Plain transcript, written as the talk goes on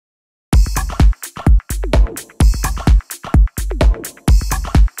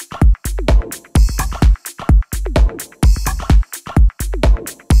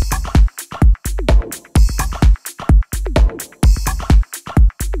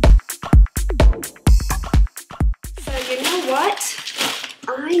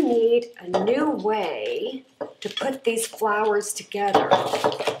a new way to put these flowers together.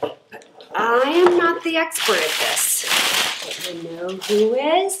 But I am not the expert at this. But you know who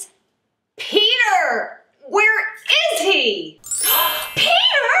is? Peter! Where is he?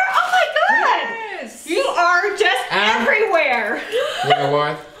 Peter! Oh my God! Yes! You are just everywhere! You know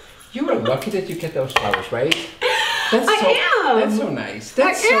what? You were lucky that you get those flowers, right? That's so nice.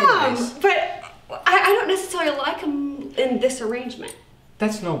 That's so nice. But I don't necessarily like them in this arrangement.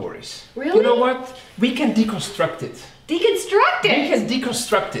 That's no worries. Really? You know what? We can deconstruct it. Deconstruct it? We can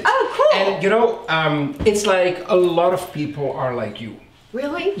deconstruct it. Oh, cool. And you know, it's like a lot of people are like you.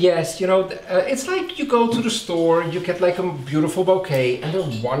 Really? Yes, you know, it's like you go to the store, you get like a beautiful bouquet, and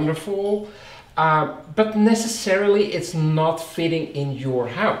they're wonderful, but necessarily it's not fitting in your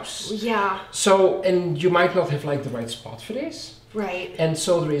house. Yeah. So, and you might not have like the right spot for this. Right. And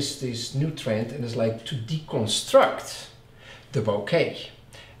so there is this new trend, and it's like to deconstruct the bouquet.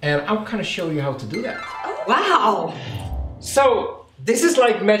 And I'll kind of show you how to do that. Oh, wow. So, this is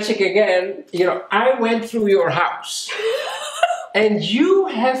like magic again. You know, I went through your house. And you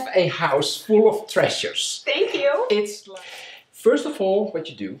have a house full of treasures. Thank you. It's like, first of all, what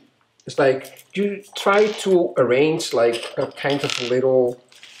you do is like, you try to arrange like a kind of little,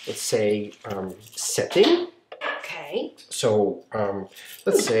 let's say, setting. Okay. So,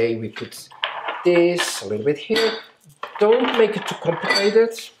 let's say we put this a little bit here. Don't make it too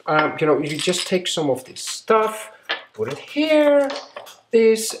complicated. You know, you just take some of this stuff, put it here,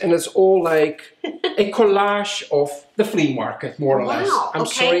 this, and it's all like a collage of the flea market, more or less. I'm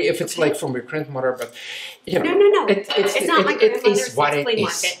sorry if it's like from your grandmother, but you know, no. It's not my it is what it flea is.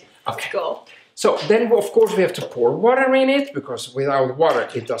 market. Okay. Cool. So then, of course, we have to pour water in it because without water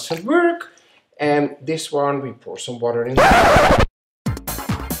it doesn't work. And this one, we pour some water in.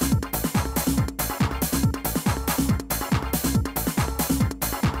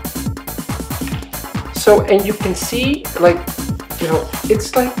 So, and you can see, like, you know,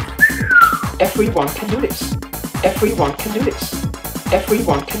 it's like everyone can do this. Everyone can do this.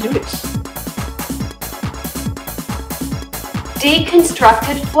 Everyone can do this.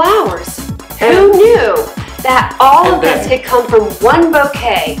 Deconstructed flowers. Who knew that all of this could come from one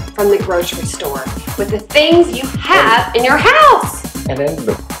bouquet from the grocery store with the things you have in your house? And then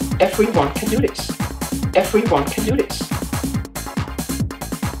look, everyone can do this. Everyone can do this.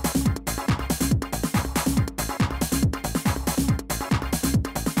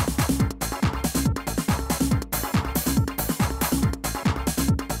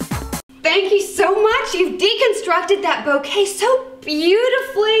 Thank you so much. You've deconstructed that bouquet so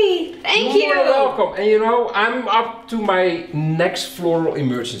beautifully. Thank you. You're welcome. And you know, I'm up to my next floral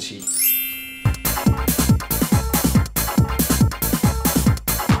emergency.